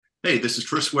Hey, this is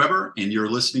Chris Weber, and you're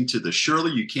listening to the Surely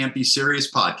You Can't Be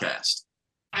Serious podcast.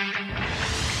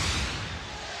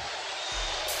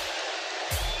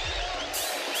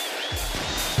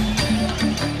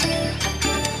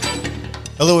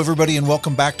 Hello, everybody, and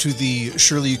welcome back to the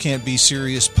Surely You Can't Be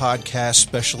Serious podcast,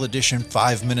 special edition,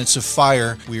 5 Minutes of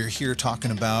Fire. We're here talking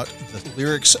about the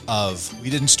lyrics of We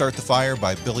Didn't Start the Fire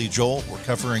by Billy Joel. We're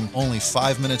covering only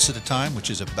 5 minutes at a time, which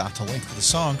is about the length of the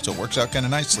song, so it works out kind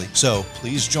of nicely. So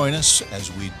please join us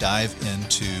as we dive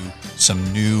into some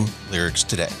new lyrics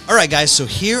today. All right, guys, so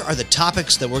here are the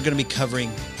topics that we're going to be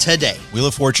covering today. Wheel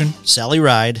of Fortune, Sally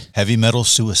Ride, Heavy Metal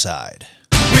Suicide.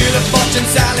 Wheel of Fortune,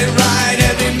 Sally Ride,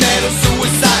 Heavy Metal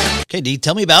Suicide. Okay, D,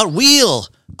 tell me about Wheel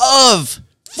of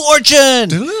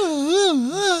Fortune.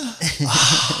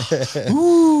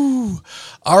 Ooh.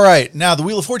 All right. Now, the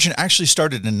Wheel of Fortune actually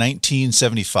started in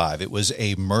 1975. It was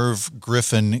a Merv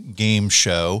Griffin game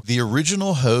show. The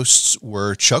original hosts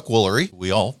were Chuck Woolery. We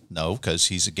all know because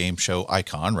he's a game show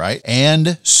icon, right?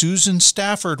 And Susan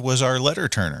Stafford was our letter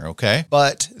turner, okay?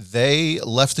 But they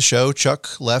left the show.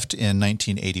 Chuck left in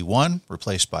 1981,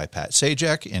 replaced by Pat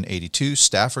Sajak. In 82,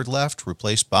 Stafford left,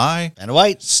 replaced by Vanna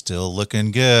White. Still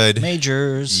looking good.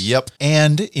 Majors. Yep.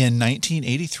 And in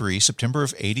 1983, September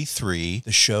of 83,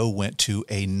 the show went to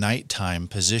a nighttime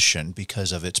position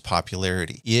because of its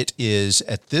popularity. It is,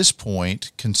 at this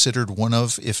point, considered one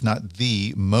of, if not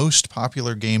the most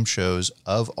popular game shows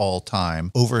of all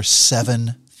time. Over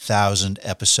 7,000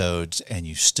 episodes, and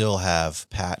you still have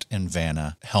Pat and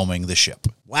Vanna helming the ship.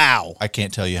 Wow. I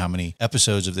can't tell you how many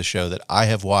episodes of the show that I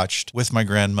have watched with my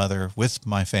grandmother, with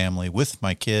my family, with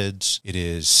my kids. It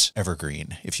is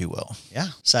evergreen, if you will.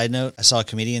 Yeah. Side note, I saw a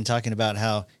comedian talking about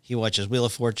how he watches Wheel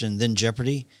of Fortune, then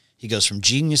Jeopardy. He goes from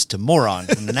genius to moron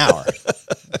in an hour.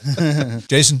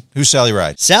 Jason, who's Sally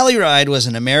Ride? Sally Ride was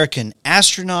an American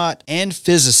astronaut and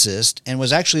physicist and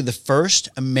was actually the first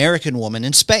American woman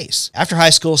in space. After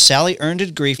high school, Sally earned a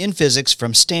degree in physics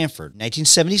from Stanford. In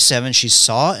 1977, she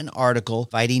saw an article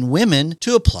inviting women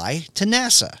to apply to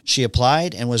NASA. She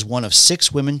applied and was one of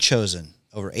 6 women chosen.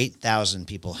 Over 8,000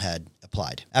 people had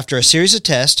applied. After a series of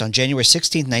tests, on January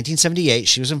 16, 1978,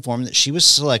 she was informed that she was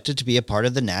selected to be a part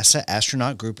of the NASA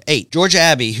Astronaut Group 8. George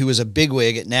Abbey, who was a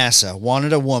bigwig at NASA,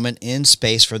 wanted a woman in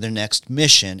space for their next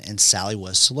mission, and Sally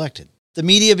was selected. The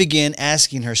media began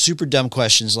asking her super dumb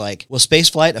questions like, will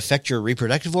spaceflight affect your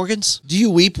reproductive organs? Do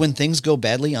you weep when things go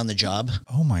badly on the job?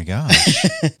 Oh my gosh.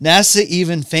 NASA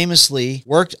even famously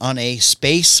worked on a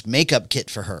space makeup kit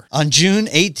for her. On June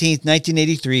 18,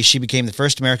 1983, she became the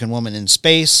first American woman in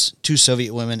space. 2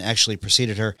 Soviet women actually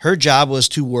preceded her. Her job was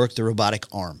to work the robotic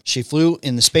arm. She flew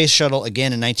in the space shuttle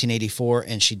again in 1984,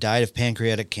 and she died of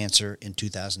pancreatic cancer in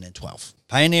 2012.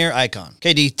 Pioneer icon.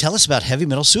 KD, tell us about Heavy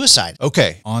Metal Suicide.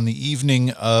 Okay, on the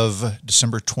evening of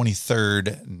December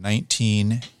 23rd,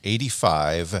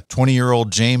 1985, 20-year-old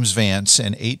James Vance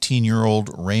and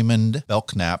 18-year-old Raymond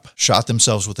Belknap shot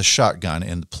themselves with a shotgun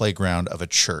in the playground of a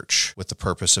church with the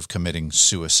purpose of committing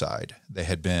suicide. They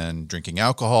had been drinking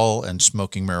alcohol and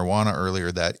smoking marijuana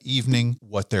earlier that evening.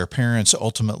 What their parents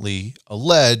ultimately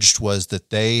alleged was that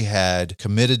they had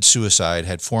committed suicide,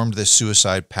 had formed this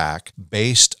suicide pact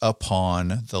based upon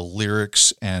the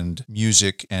lyrics and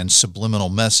music and subliminal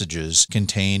messages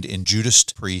contained in Judas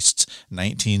Priest's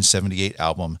 1978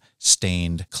 album,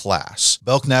 Stained Class.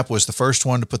 Belknap was the first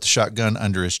one to put the shotgun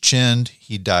under his chin.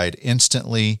 He died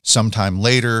instantly. Sometime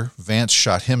later, Vance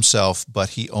shot himself, but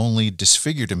he only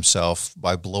disfigured himself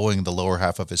by blowing the lower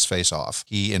half of his face off.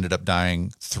 He ended up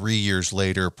dying 3 years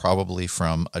later, probably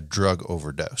from a drug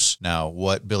overdose. Now,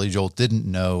 what Billy Joel didn't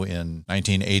know in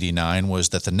 1989 was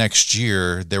that the next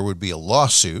year there would be a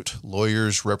lawsuit.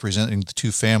 Lawyers representing the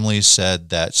 2 families said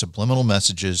that subliminal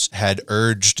messages had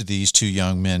urged these 2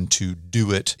 young men to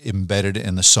do it, embedded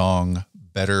in the song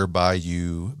Better by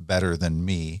You, Better Than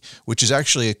Me, which is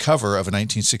actually a cover of a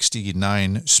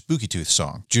 1969 Spooky Tooth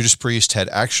song. Judas Priest had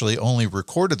actually only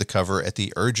recorded the cover at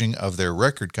the urging of their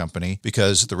record company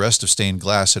because the rest of Stained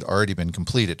Glass had already been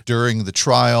completed. During the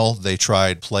trial, they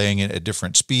tried playing it at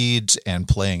different speeds and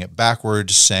playing it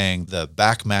backwards, saying the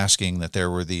backmasking that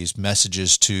there were these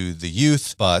messages to the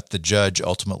youth, but the judge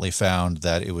ultimately found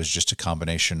that it was just a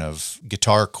combination of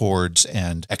guitar chords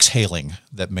and exhaling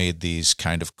that made these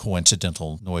kind of coincidental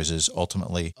noises.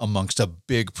 Ultimately, amongst a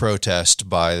big protest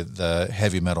by the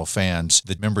heavy metal fans,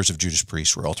 the members of Judas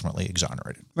Priest were ultimately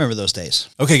exonerated. Remember those days.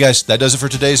 Okay, guys, that does it for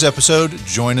today's episode.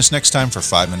 Join us next time for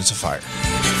 5 Minutes of Fire.